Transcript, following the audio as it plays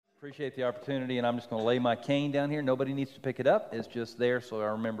Appreciate the opportunity, and I'm just going to lay my cane down here. Nobody needs to pick it up. It's just there, so I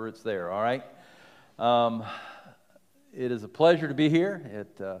remember it's there, all right? It is a pleasure to be here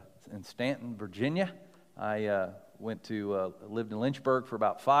in Stanton, Virginia. I lived in Lynchburg for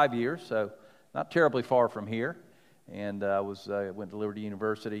about 5 years, so not terribly far from here. And I went to Liberty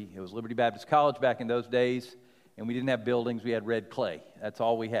University. It was Liberty Baptist College back in those days, and we didn't have buildings. We had red clay. That's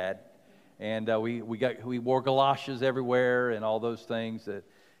all we had. And we wore galoshes everywhere and all those things that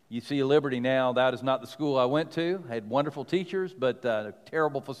you see at Liberty now. That is not the school I went to. I had wonderful teachers, but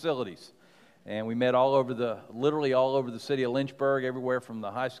terrible facilities. And we met literally all over the city of Lynchburg, everywhere from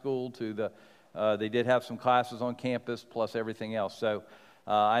the high school to they did have some classes on campus, plus everything else. So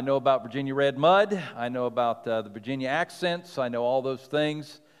I know about Virginia red mud. I know about the Virginia accents. I know all those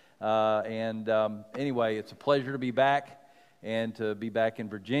things. Anyway, it's a pleasure to be back and to be back in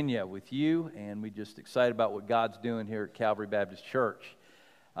Virginia with you. And we're just excited about what God's doing here at Calvary Baptist Church.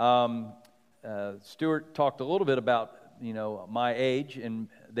 Stuart talked a little bit about, my age, and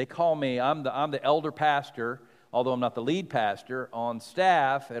they call me, I'm the elder pastor, although I'm not the lead pastor, on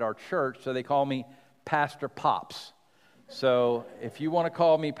staff at our church, so they call me Pastor Pops. So if you want to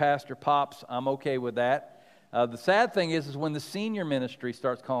call me Pastor Pops, I'm okay with that. The sad thing is when the senior ministry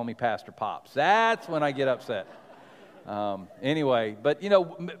starts calling me Pastor Pops. That's when I get upset. Anyway, but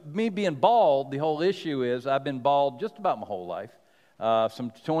me being bald, the whole issue is I've been bald just about my whole life.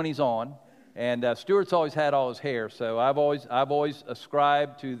 Some 20s on, and Stuart's always had all his hair, so I've always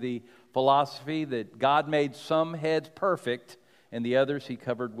ascribed to the philosophy that God made some heads perfect and the others He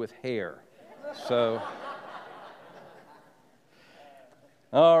covered with hair. So,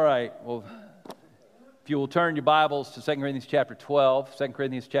 all right, well, if you will turn your Bibles to 2 Corinthians chapter 12. 2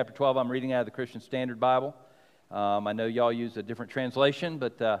 Corinthians chapter 12, I'm reading out of the Christian Standard Bible. I know y'all use a different translation,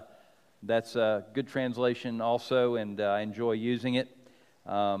 but that's a good translation also, and I enjoy using it.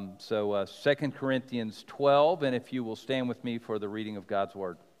 2 Corinthians 12, and if you will stand with me for the reading of God's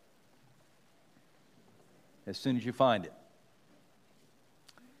Word. As soon as you find it.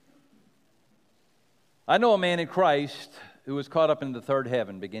 I know a man in Christ who was caught up into the third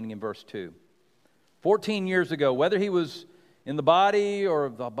heaven, beginning in verse 2. 14 years ago, whether he was in the body or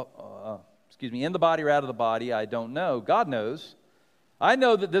in the body or out of the body, I don't know. God knows. I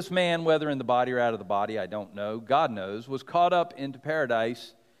know that this man, whether in the body or out of the body, I don't know, God knows, was caught up into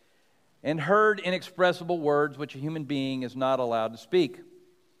paradise and heard inexpressible words which a human being is not allowed to speak.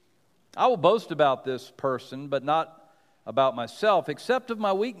 I will boast about this person, but not about myself, except of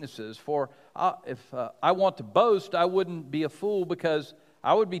my weaknesses. For if I want to boast, I wouldn't be a fool, because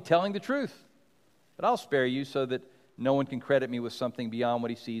I would be telling the truth. But I'll spare you so that no one can credit me with something beyond what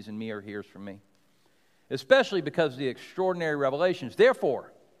he sees in me or hears from me, especially because of the extraordinary revelations.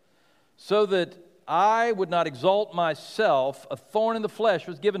 Therefore, so that I would not exalt myself, a thorn in the flesh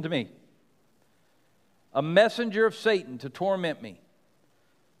was given to me, a messenger of Satan to torment me,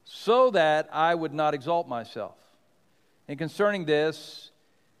 so that I would not exalt myself. And concerning this,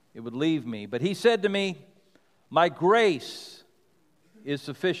 it would leave me. But he said to me, my grace is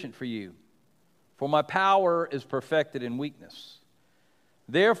sufficient for you, for my power is perfected in weakness.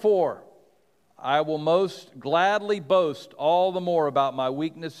 Therefore, I will most gladly boast all the more about my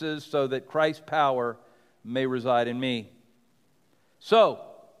weaknesses, so that Christ's power may reside in me. So,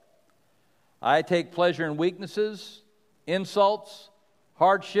 I take pleasure in weaknesses, insults,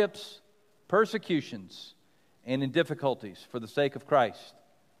 hardships, persecutions, and in difficulties for the sake of Christ.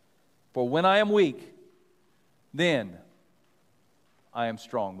 For when I am weak, then I am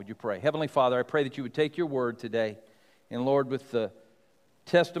strong. Would you pray? Heavenly Father, I pray that you would take your word today, and Lord, with the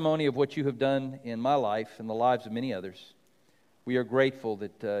testimony of what you have done in my life and the lives of many others, we are grateful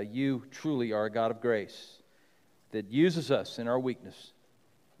that you truly are a God of grace that uses us in our weakness.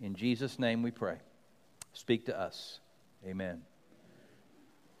 In Jesus' name we pray. Speak to us. Amen.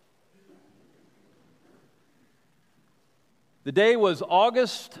 The day was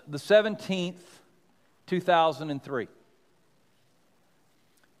August the 17th, 2003.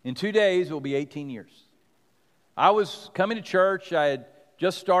 In 2 days, it will be 18 years. I was coming to church. I had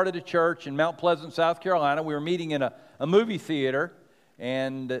just started a church in Mount Pleasant, South Carolina. We were meeting in a movie theater,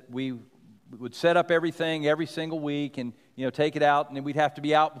 and we would set up everything every single week and, take it out, and then we'd have to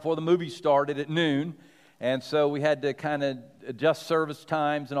be out before the movie started at noon. And so we had to kind of adjust service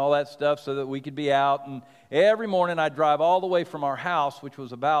times and all that stuff so that we could be out. And every morning I'd drive all the way from our house, which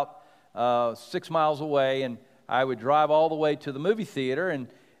was about 6 miles away, and I would drive all the way to the movie theater,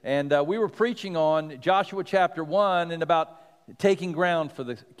 and we were preaching on Joshua chapter 1 and about taking ground for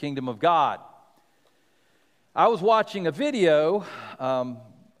the kingdom of God. I was watching a video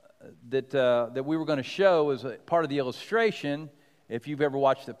that we were going to show as a part of the illustration, if you've ever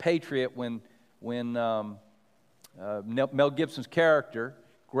watched The Patriot, when Mel Gibson's character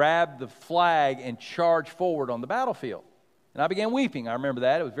grabbed the flag and charged forward on the battlefield. And I began weeping. I remember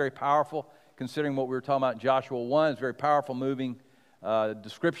that. It was very powerful, considering what we were talking about in Joshua 1. It's a very powerful, moving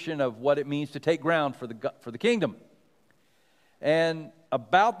description of what it means to take ground for the kingdom. And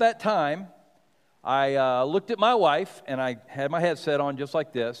about that time, I looked at my wife, and I had my headset on just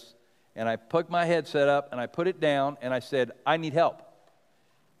like this, and I put my headset up, and I put it down, and I said, I need help.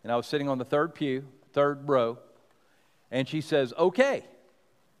 And I was sitting on the third row, and she says, okay.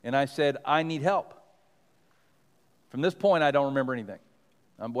 And I said, I need help. From this point, I don't remember anything.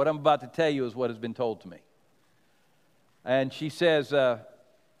 What I'm about to tell you is what has been told to me. And she said,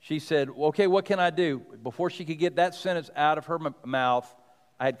 okay, what can I do? Before she could get that sentence out of her mouth,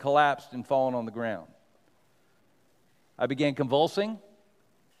 I had collapsed and fallen on the ground. I began convulsing.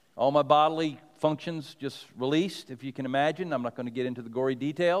 All my bodily functions just released, if you can imagine. I'm not going to get into the gory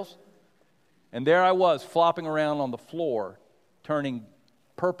details. And there I was, flopping around on the floor, turning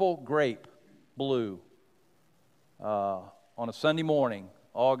purple grape blue on a Sunday morning,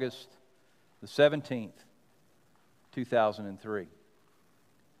 August the 17th, 2003.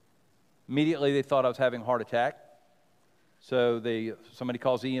 Immediately they thought I was having a heart attack. So somebody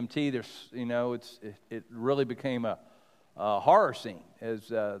calls EMT. It really became a horror scene as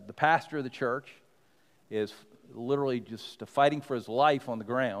the pastor of the church is literally just fighting for his life on the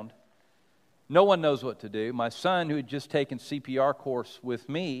ground. No one knows what to do. My son, who had just taken CPR course with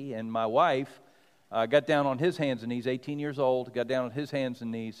me and my wife, got down on his hands and knees, 18 years old, got down on his hands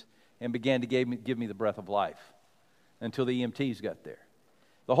and knees and began to give me the breath of life until the EMTs got there.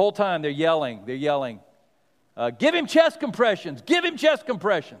 The whole time they're yelling, give him chest compressions, give him chest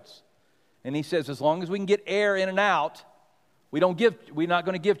compressions. And he says, as long as we can get air in and out, we're not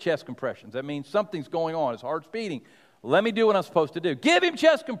going to give chest compressions. That means something's going on. His heart's beating. Let me do what I'm supposed to do. Give him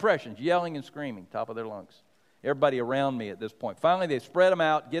chest compressions, yelling and screaming, top of their lungs. Everybody around me at this point. Finally, they spread them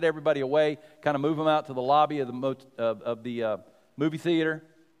out, get everybody away, kind of move them out to the lobby of the movie theater.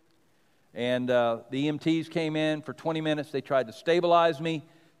 And the EMTs came in for 20 minutes. They tried to stabilize me,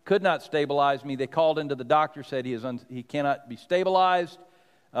 could not stabilize me. They called into the doctor, said he cannot be stabilized.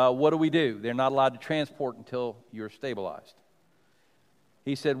 What do we do? They're not allowed to transport until you're stabilized.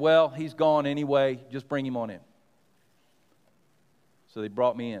 He said, well, he's gone anyway. Just bring him on in. So they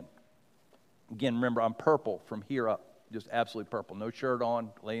brought me in. Again, remember, I'm purple from here up, just absolutely purple. No shirt on,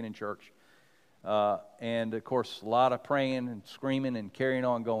 laying in church. And, of course, a lot of praying and screaming and carrying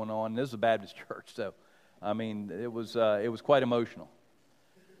on going on. This is a Baptist church, so, I mean, it was quite emotional.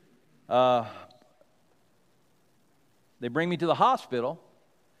 They bring me to the hospital,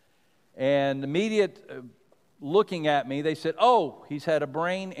 and immediate looking at me, they said, oh, he's had a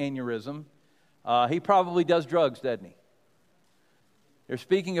brain aneurysm. He probably does drugs, doesn't he? They're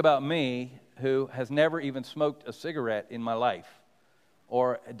speaking about me, who has never even smoked a cigarette in my life,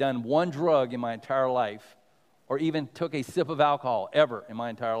 or done one drug in my entire life, or even took a sip of alcohol ever in my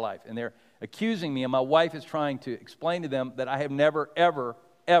entire life. And they're accusing me, and my wife is trying to explain to them that I have never, ever,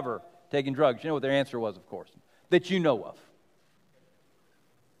 ever taken drugs. You know what their answer was, of course? That you know of.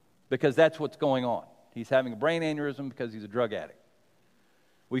 Because that's what's going on. He's having a brain aneurysm because he's a drug addict.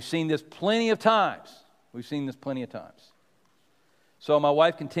 We've seen this plenty of times. So my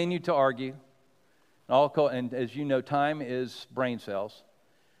wife continued to argue. And as you know, time is brain cells.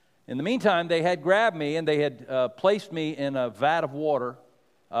 In the meantime, they had grabbed me and they had placed me in a vat of water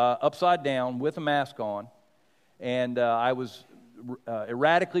upside down with a mask on. And I was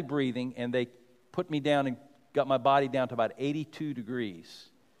erratically breathing, and they put me down and got my body down to about 82 degrees.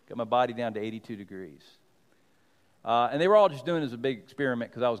 And they were all just doing it as a big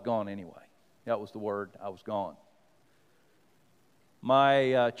experiment because I was gone anyway. That was the word. I was gone.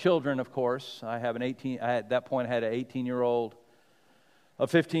 My children, of course, at that point I had an 18-year-old, a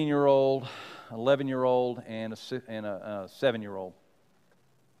 15-year-old, an 11-year-old, and a 7-year-old.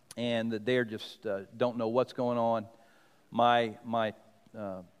 And they're just don't know what's going on. My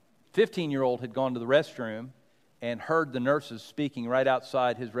 15-year-old had gone to the restroom and heard the nurses speaking right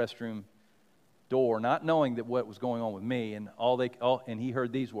outside his restroom door, not knowing that what was going on with me. And and he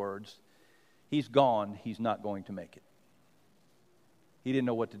heard these words: "He's gone. He's not going to make it." He didn't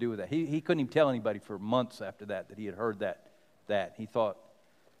know what to do with that. He couldn't even tell anybody for months after that he had heard that. He thought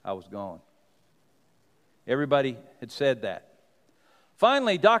I was gone. Everybody had said that.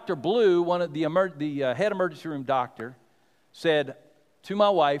 Finally, Dr. Blue, one of the head emergency room doctor, said to my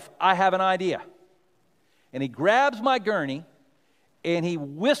wife, "I have an idea." And he grabs my gurney and he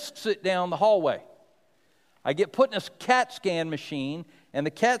whisks it down the hallway. I get put in a CAT scan machine, and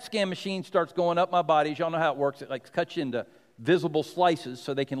the CAT scan machine starts going up my body. As y'all know how it works, it cuts you into visible slices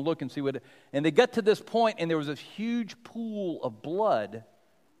so they can look and see what. And they got to this point, and there was this huge pool of blood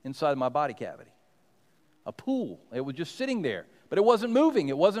inside my body cavity. A pool. It was just sitting there. But it wasn't moving.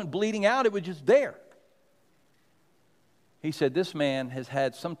 It wasn't bleeding out. It was just there. He said, this man has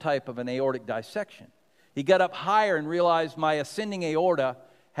had some type of an aortic dissection. He got up higher and realized my ascending aorta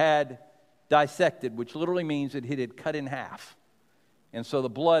had dissected, which literally means that it had cut in half. And so the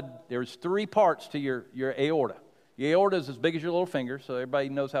blood, there's 3 parts to your aorta. Your aorta is as big as your little finger, so everybody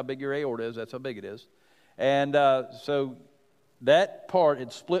knows how big your aorta is. That's how big it is. And so that part,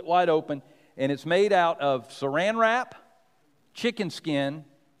 it's split wide open, and it's made out of saran wrap, chicken skin,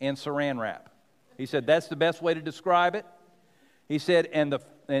 and saran wrap. He said, that's the best way to describe it. He said,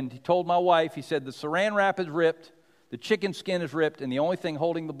 and he told my wife, he said, the saran wrap is ripped, the chicken skin is ripped, and the only thing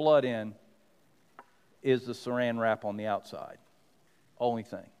holding the blood in is the saran wrap on the outside. Only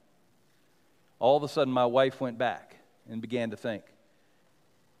thing. All of a sudden, my wife went back and began to think,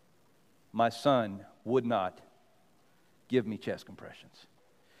 my son would not give me chest compressions.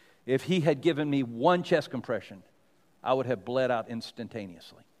 If he had given me 1 chest compression, I would have bled out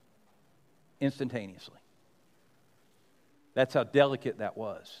instantaneously. Instantaneously. That's how delicate that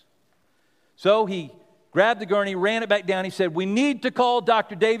was. So he grabbed the gurney, ran it back down. He said, we need to call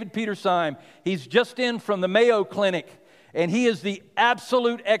Dr. David Petersheim. He's just in from the Mayo Clinic, and he is the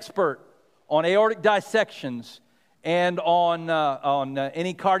absolute expert on aortic dissections and on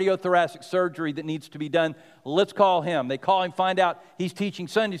any cardiothoracic surgery that needs to be done. Let's call him. They call him, find out he's teaching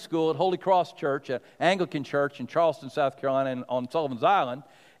Sunday school at Holy Cross Church, an Anglican church in Charleston, South Carolina, and on Sullivan's Island,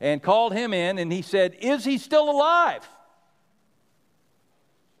 and called him in, and he said, is he still alive?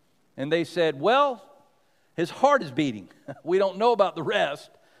 And they said, well, his heart is beating. We don't know about the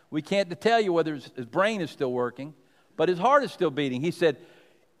rest. We can't tell you whether his brain is still working, but his heart is still beating. He said,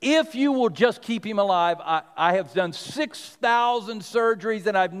 if you will just keep him alive, I have done 6,000 surgeries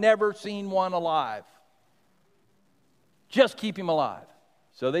and I've never seen one alive. Just keep him alive.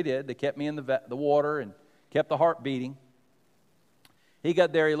 So they did. They kept me in the water and kept the heart beating. He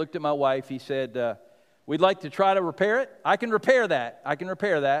got there. He looked at my wife. He said, we'd like to try to repair it. I can repair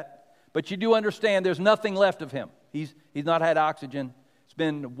that. But you do understand there's nothing left of him. He's not had oxygen. It's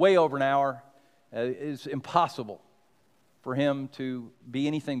been way over an hour. It's impossible for him to be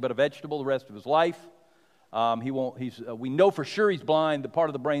anything but a vegetable the rest of his life. We know for sure he's blind. The part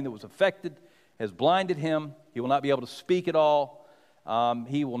of the brain that was affected has blinded him. He will not be able to speak at all.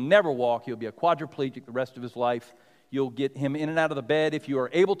 He will never walk. He'll be a quadriplegic the rest of his life. You'll get him in and out of the bed if you are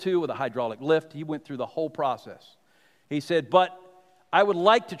able to with a hydraulic lift. He went through the whole process. He said, but I would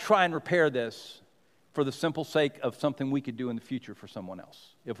like to try and repair this for the simple sake of something we could do in the future for someone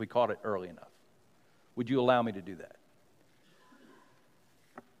else if we caught it early enough. Would you allow me to do that?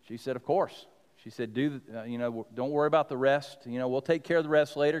 She said, of course. She said, don't worry about the rest. We'll take care of the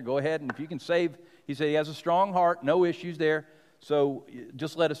rest later. Go ahead, and if you can save. He said he has a strong heart, no issues there. So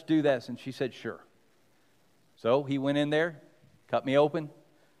just let us do this. And she said, sure. So he went in there, cut me open,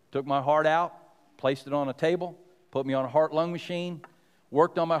 took my heart out, placed it on a table, put me on a heart-lung machine,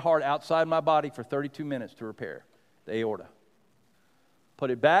 worked on my heart outside my body for 32 minutes to repair the aorta.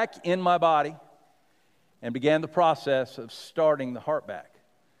 Put it back in my body and began the process of starting the heart back.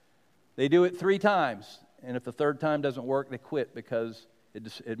 They do it 3 times, and if the 3rd time doesn't work, they quit because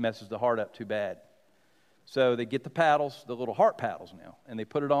it messes the heart up too bad. So they get the paddles, the little heart paddles now, and they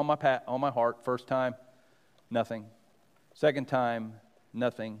put it on my heart. First time, nothing. Second time,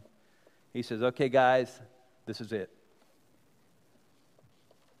 nothing. He says, okay, guys, this is it.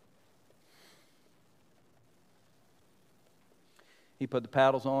 He put the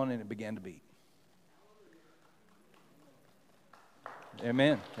paddles on, and it began to beat.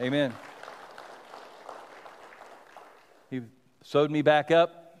 Amen. Amen. He sewed me back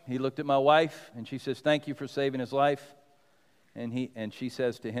up. He looked at my wife, and she says, thank you for saving his life. And she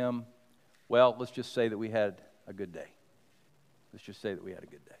says to him, well, let's just say that we had a good day. Let's just say that we had a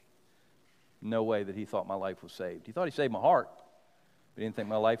good day. No way that he thought my life was saved. He thought he saved my heart, but he didn't think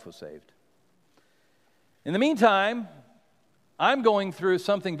my life was saved. In the meantime, I'm going through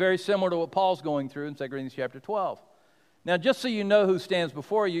something very similar to what Paul's going through in 2 Corinthians chapter 12. Now, just so you know who stands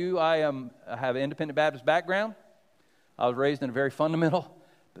before you, I have an independent Baptist background. I was raised in a very fundamental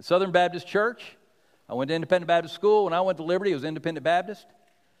Southern Baptist church. I went to independent Baptist school. When I went to Liberty, it was independent Baptist.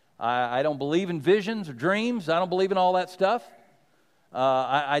 I don't believe in visions or dreams. I don't believe in all that stuff.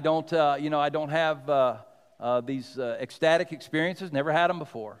 I don't have these ecstatic experiences. Never had them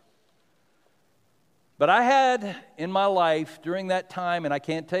before. But I had in my life during that time, and I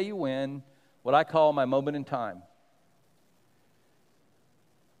can't tell you when, what I call my moment in time.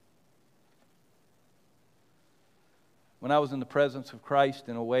 when I was in the presence of Christ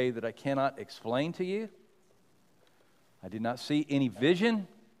in a way that I cannot explain to you. I did not see any vision.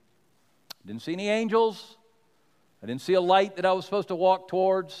 I didn't see any angels. I didn't see a light that I was supposed to walk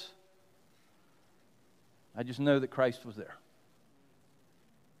towards. I just know that Christ was there.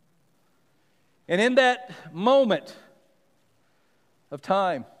 And in that moment of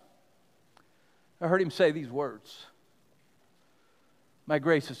time, I heard him say these words: "My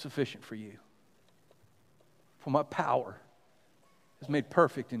grace is sufficient for you, for my power is made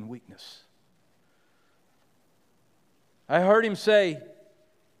perfect in weakness." I heard him say,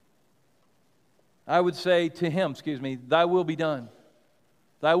 I would say to him, "Thy will be done.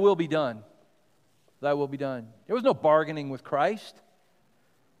 Thy will be done. Thy will be done." There was no bargaining with Christ.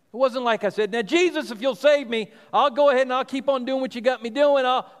 It wasn't like I said, "Now, Jesus, if you'll save me, I'll go ahead and I'll keep on doing what you got me doing.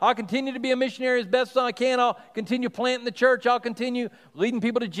 I'll continue to be a missionary as best as I can. I'll continue planting the church. I'll continue leading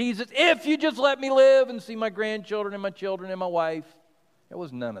people to Jesus. If you just let me live and see my grandchildren and my children and my wife." There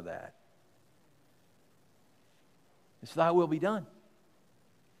was none of that. It's thy will be done.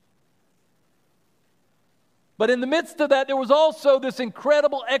 But in the midst of that, there was also this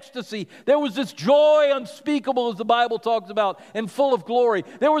incredible ecstasy. There was this joy unspeakable, as the Bible talks about, and full of glory.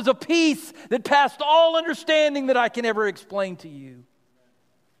 There was a peace that passed all understanding that I can ever explain to you.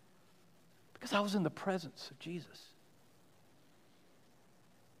 Because I was in the presence of Jesus.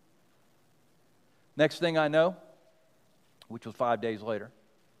 Next thing I know, which was 5 days later,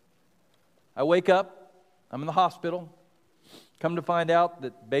 I wake up, I'm in the hospital. Come to find out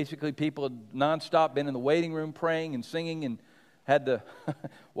that basically people had nonstop been in the waiting room praying and singing, and had to,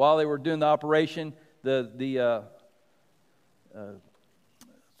 while they were doing the operation, the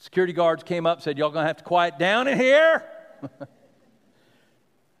security guards came up and said, "Y'all going to have to quiet down in here."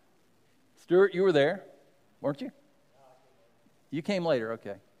 Stuart, you were there, weren't you? You came later,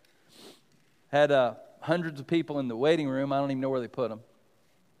 okay. Had hundreds of people in the waiting room. I don't even know where they put them.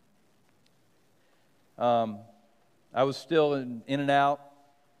 I was still in and out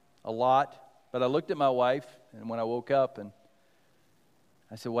a lot, but I looked at my wife, and when I woke up, and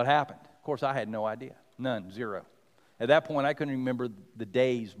I said, "What happened?" Of course, I had no idea. None, zero. At that point, I couldn't remember the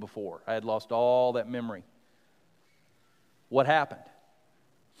days before. I had lost all that memory. What happened?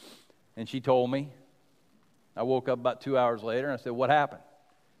 And she told me. I woke up about 2 hours later, and I said, "What happened?"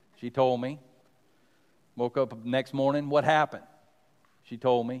 She told me. Woke up the next morning, "What happened?" She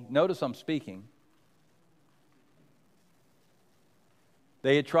told me. Notice I'm speaking.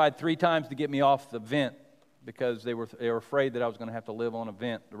 They had tried 3 times to get me off the vent because they were afraid that I was going to have to live on a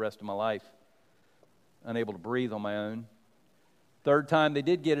vent the rest of my life, unable to breathe on my own. Third time they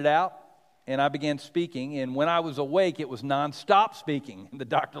did get it out, and I began speaking. And when I was awake, it was nonstop speaking. And the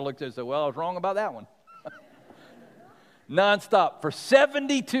doctor looked at it and said, "Well, I was wrong about that one." Nonstop. For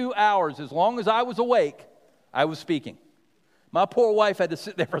 72 hours, as long as I was awake, I was speaking. My poor wife had to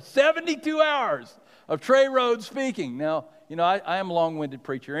sit there for 72 hours of Trey Rhodes speaking. Now, I am a long-winded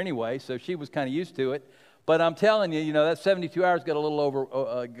preacher anyway, so she was kind of used to it. But I'm telling you, that 72 hours got a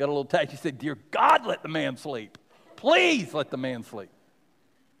little tight. She said, "Dear God, let the man sleep. Please let the man sleep."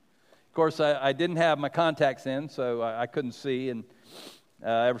 Of course, I didn't have my contacts in, so I couldn't see. And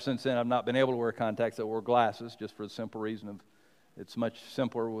ever since then, I've not been able to wear contacts. I wore glasses just for the simple reason of it's much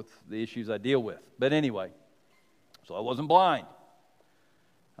simpler with the issues I deal with. But anyway, so I wasn't blind.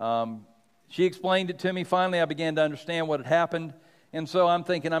 She explained it to me. Finally, I began to understand what had happened. And so I'm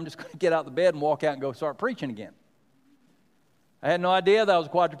thinking I'm just going to get out of the bed and walk out and go start preaching again. I had no idea that I was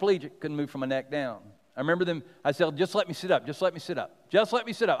quadriplegic. Couldn't move from my neck down. I remember them. I said, "Just let me sit up. Just let me sit up. Just let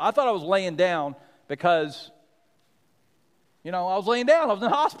me sit up." I thought I was laying down because, I was laying down. I was in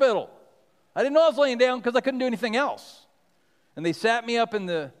the hospital. I didn't know I was laying down because I couldn't do anything else. And they sat me up in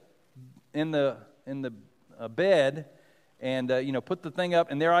the bed. And, put the thing up,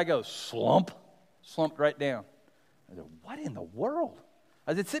 and there I go, slumped right down. I said, "What in the world?"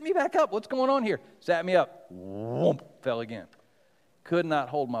 I said, "Sit me back up. What's going on here?" Sat me up, whoomp, fell again. Could not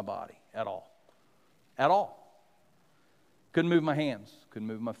hold my body at all. At all. Couldn't move my hands. Couldn't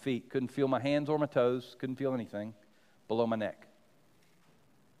move my feet. Couldn't feel my hands or my toes. Couldn't feel anything below my neck.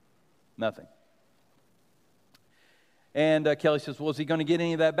 Nothing. And Kelly says, "Well, is he going to get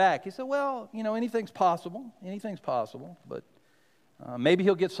any of that back?" He said, "Well, anything's possible. Anything's possible. But maybe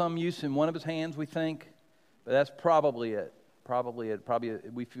he'll get some use in one of his hands, we think. But that's probably it. Probably it. Probably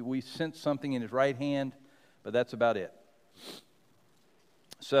we sense something in his right hand, but that's about it."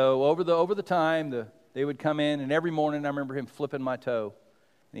 So over the time, they would come in, and every morning I remember him flipping my toe.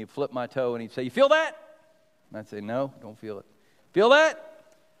 And he'd flip my toe, and he'd say, "You feel that?" And I'd say, "No, don't feel it." "Feel that?"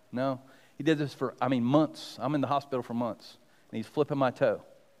 "No." He did this for, months. I'm in the hospital for months. And he's flipping my toe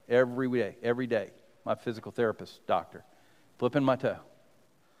every day. My physical therapist, doctor. flipping my toe.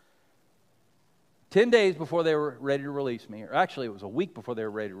 10 days before they were ready to release me, or actually it was a week before they were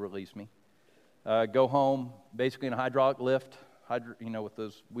ready to release me, go home, basically in a hydraulic lift, with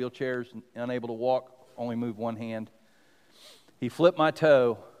those wheelchairs, unable to walk, only move one hand. He flipped my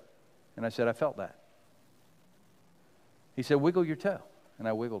toe, and I said, I felt that. He said, wiggle your toe, and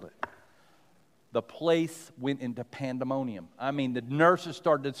I wiggled it. The place went into pandemonium. I mean, the nurses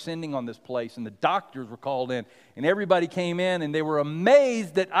started descending on this place, and the doctors were called in, and everybody came in, and they were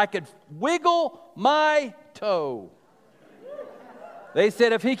amazed that I could wiggle my toe. They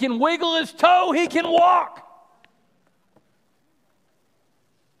said, if he can wiggle his toe, he can walk.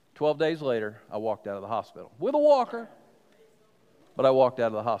 12 days later, I walked out of the hospital with a walker, but I walked out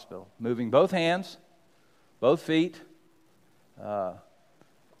of the hospital, moving both hands, both feet,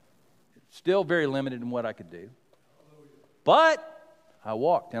 still very limited in what I could do. But I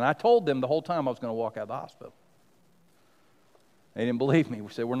walked, and I told them the whole time I was going to walk out of the hospital. They didn't believe me. We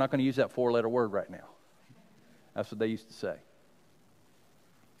said, we're not going to use that 4-letter word right now. That's what they used to say.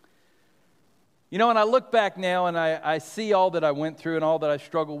 And I look back now, and I see all that I went through and all that I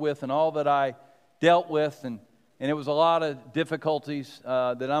struggled with and all that I dealt with, and it was a lot of difficulties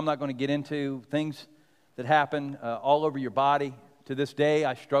that I'm not going to get into, things that happen all over your body. To this day,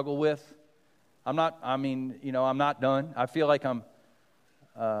 I struggle with. I'm not done. I feel like I'm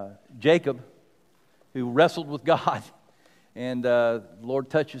Jacob, who wrestled with God, and the Lord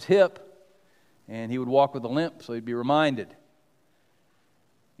touched his hip, and he would walk with a limp, so he'd be reminded.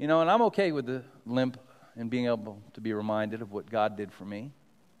 And I'm okay with the limp and being able to be reminded of what God did for me.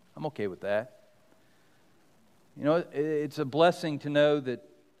 I'm okay with that. It's a blessing to know that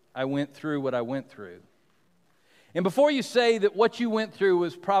I went through what I went through. And before you say that what you went through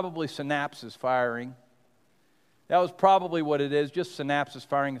was probably synapses firing, that was probably what it is, just synapses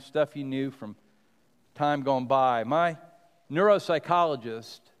firing, stuff you knew from time gone by. My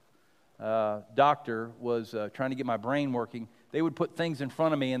neuropsychologist, doctor, was trying to get my brain working. They would put things in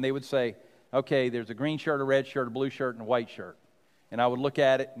front of me and they would say, okay, there's a green shirt, a red shirt, a blue shirt, and a white shirt. And I would look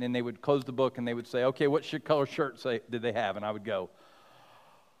at it, and then they would close the book and they would say, okay, what color shirt did they have? And I would go,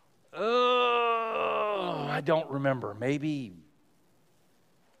 I don't remember. Maybe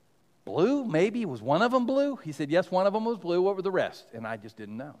blue? Maybe was one of them blue? He said, yes, one of them was blue. What were the rest? And I just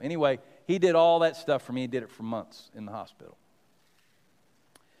didn't know. Anyway, he did all that stuff for me. He did it for months in the hospital.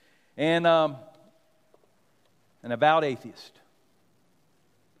 And an avowed atheist.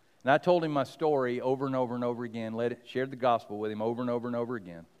 And I told him my story over and over and over again, shared the gospel with him over and over and over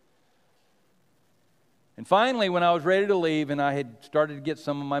again. And finally, when I was ready to leave and I had started to get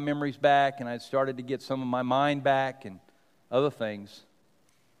some of my memories back and I had started to get some of my mind back and other things,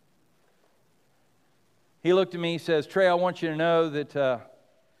 he looked at me and says, Trey, I want you to know that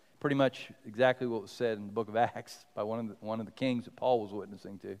pretty much exactly what was said in the book of Acts by one of the kings that Paul was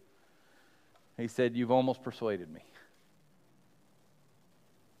witnessing to. He said, you've almost persuaded me.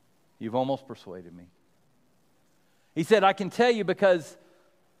 You've almost persuaded me. He said, I can tell you because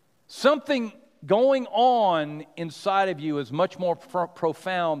something going on inside of you is much more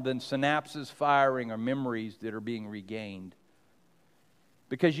profound than synapses firing or memories that are being regained.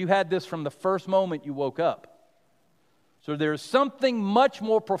 Because you had this from the first moment you woke up. So there's something much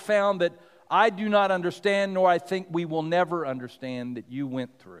more profound that I do not understand, nor I think we will never understand, that you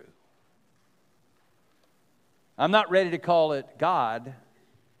went through. I'm not ready to call it God,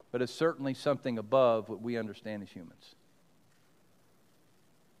 but it's certainly something above what we understand as humans.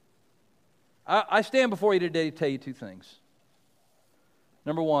 I stand before you today to tell you two things.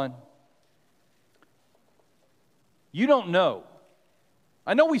 Number one, you don't know.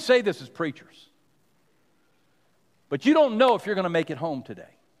 I know we say this as preachers, but you don't know if you're going to make it home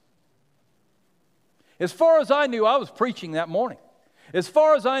today. As far as I knew, I was preaching that morning. As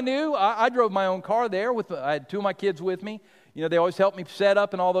far as I knew, I drove my own car there. I had two of my kids with me. They always helped me set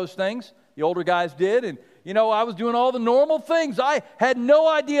up and all those things. The older guys did. And, I was doing all the normal things. I had no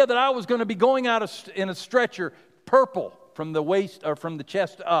idea that I was going to be going out in a stretcher purple from the waist or from the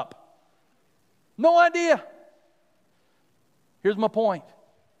chest up. No idea. Here's my point.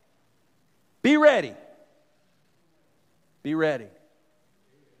 Be ready. Be ready.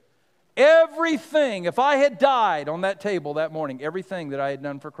 Everything, if I had died on that table that morning, everything that I had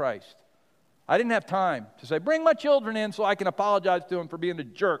done for Christ, I didn't have time to say, bring my children in so I can apologize to them for being a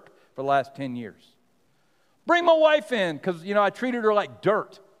jerk for the last 10 years. Bring my wife in because, I treated her like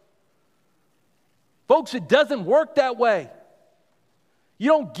dirt. Folks, it doesn't work that way. You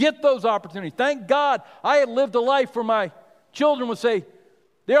don't get those opportunities. Thank God I had lived a life where my children would say,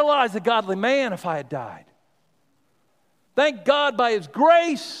 there lies a godly man if I had died. Thank God by His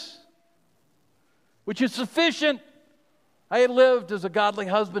grace, which is sufficient, I had lived as a godly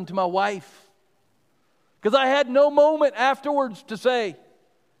husband to my wife. Because I had no moment afterwards to say,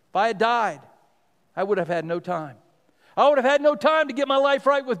 if I had died, I would have had no time. I would have had no time to get my life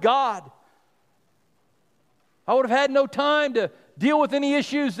right with God. I would have had no time to deal with any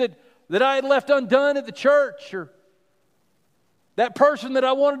issues that I had left undone at the church, or that person that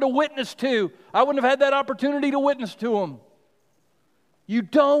I wanted to witness to. I wouldn't have had that opportunity to witness to them. You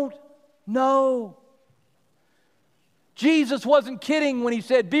don't know. Jesus wasn't kidding when He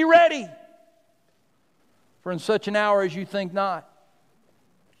said, be ready, for in such an hour as you think not,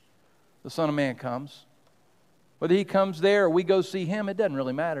 the Son of Man comes. Whether He comes there or we go see Him, it doesn't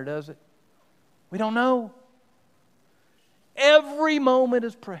really matter, does it? We don't know. Every moment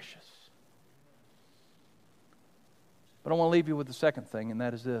is precious. But I want to leave you with the second thing, and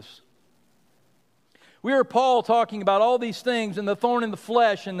that is this. We hear Paul talking about all these things and the thorn in the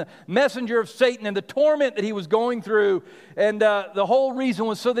flesh and the messenger of Satan and the torment that he was going through. And the whole reason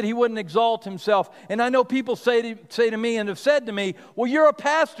was so that he wouldn't exalt himself. And I know people say to me and have said to me, well, you're a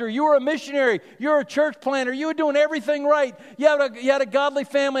pastor, you're a missionary, you're a church planter, you were doing everything right. You had a godly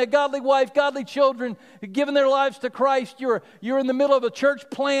family, a godly wife, godly children, giving their lives to Christ. You're in the middle of a church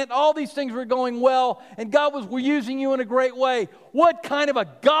plant. All these things were going well, and God was using you in a great way. What kind of a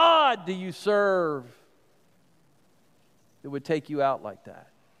God do you serve that would take you out like that?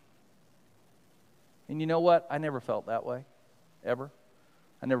 And you know what? I never felt that way, ever.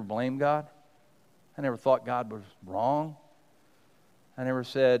 I never blamed God. I never thought God was wrong. I never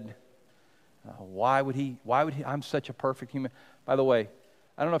said, why would he, I'm such a perfect human. By the way,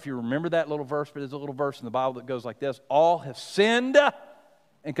 I don't know if you remember that little verse, but there's a little verse in the Bible that goes like this: all have sinned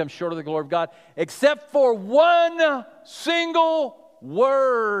and come short of the glory of God, except for one single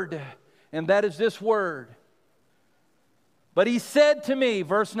word, and that is this word. But He said to me,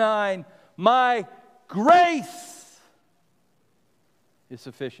 verse 9, my grace is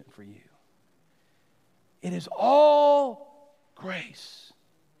sufficient for you. It is all grace.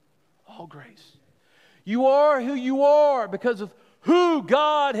 All grace. You are who you are because of who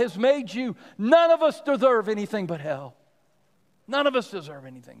God has made you. None of us deserve anything but hell. None of us deserve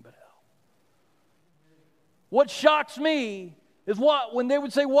anything but hell. What shocks me is when they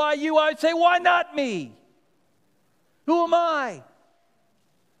would say, why you? I'd say, why not me? Who am I?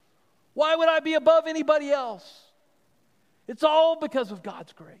 Why would I be above anybody else? It's all because of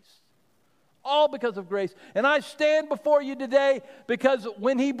God's grace. All because of grace. And I stand before you today because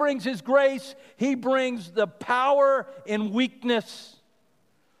when He brings His grace, He brings the power in weakness.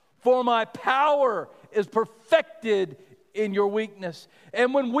 For my power is perfected in your weakness.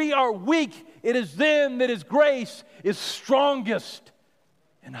 And when we are weak, it is then that His grace is strongest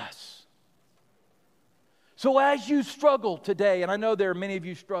in us. So as you struggle today, and I know there are many of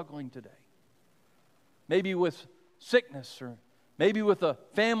you struggling today, maybe with sickness, or maybe with a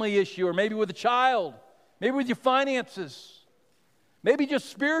family issue, or maybe with a child, maybe with your finances, maybe just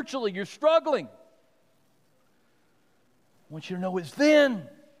spiritually you're struggling. I want you to know it's then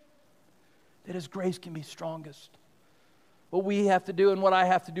that His grace can be strongest. What we have to do and what I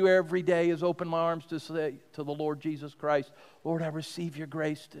have to do every day is open my arms to say to the Lord Jesus Christ, Lord, I receive your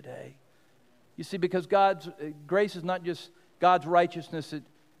grace today. You see, because God's grace is not just God's righteousness at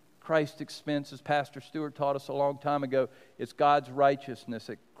Christ's expense, as Pastor Stewart taught us a long time ago. It's God's righteousness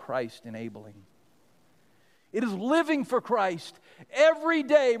at Christ enabling. It is living for Christ every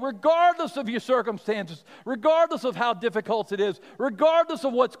day, regardless of your circumstances, regardless of how difficult it is, regardless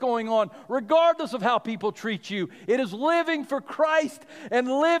of what's going on, regardless of how people treat you. It is living for Christ and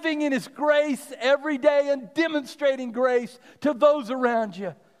living in His grace every day and demonstrating grace to those around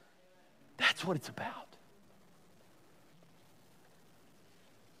you. That's what it's about.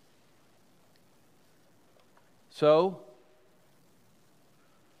 So,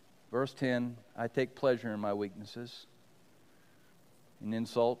 verse 10, I take pleasure in my weaknesses, in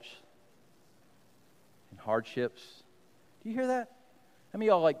insults, in hardships. Do you hear that? How many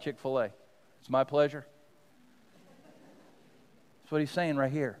of y'all like Chick-fil-A? It's my pleasure. That's what He's saying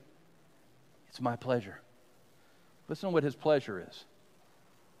right here. It's my pleasure. Listen to what His pleasure is.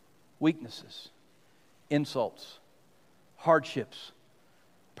 Weaknesses, insults, hardships,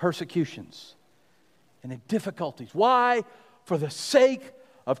 persecutions, and in difficulties. Why? For the sake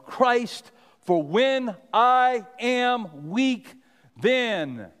of Christ. For when I am weak,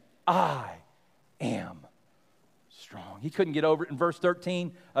 then I am strong. He couldn't get over it in verse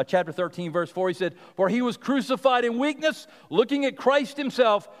 13, chapter 13, verse 4. He said, for He was crucified in weakness, looking at Christ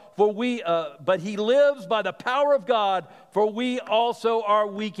Himself. But He lives by the power of God, for we also are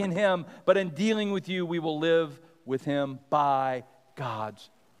weak in Him. But in dealing with you, we will live with Him by God's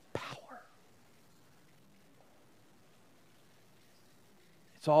power.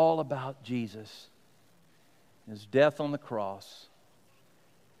 It's all about Jesus, His death on the cross,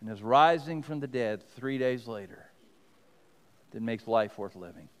 and His rising from the dead 3 days later that makes life worth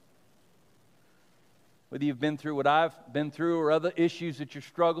living. Whether you've been through what I've been through or other issues that you're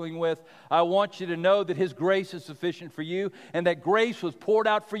struggling with, I want you to know that His grace is sufficient for you, and that grace was poured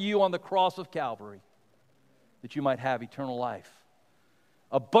out for you on the cross of Calvary, that you might have eternal life.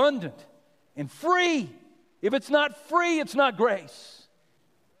 Abundant and free. If it's not free, it's not grace.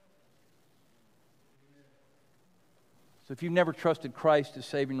 So if you've never trusted Christ as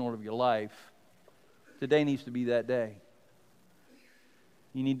Savior and Lord of your life, today needs to be that day.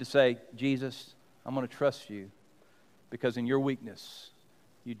 You need to say, Jesus, I'm going to trust you because in your weakness,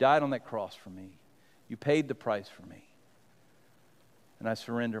 you died on that cross for me. You paid the price for me. And I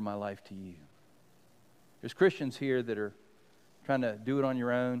surrender my life to you. There's Christians here that are trying to do it on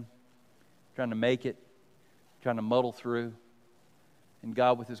your own, trying to make it, trying to muddle through. And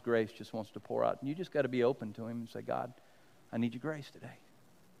God, with His grace, just wants to pour out. And you just got to be open to Him and say, God, I need your grace today.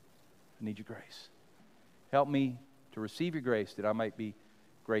 I need your grace. Help me to receive your grace that I might be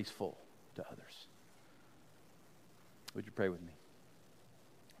graceful to others. Would you pray with me?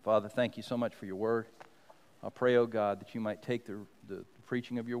 Father, thank you so much for your word. I pray, oh God, that you might take the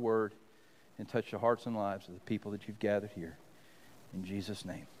preaching of your word and touch the hearts and lives of the people that you've gathered here. In Jesus'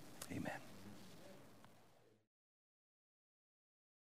 name, amen.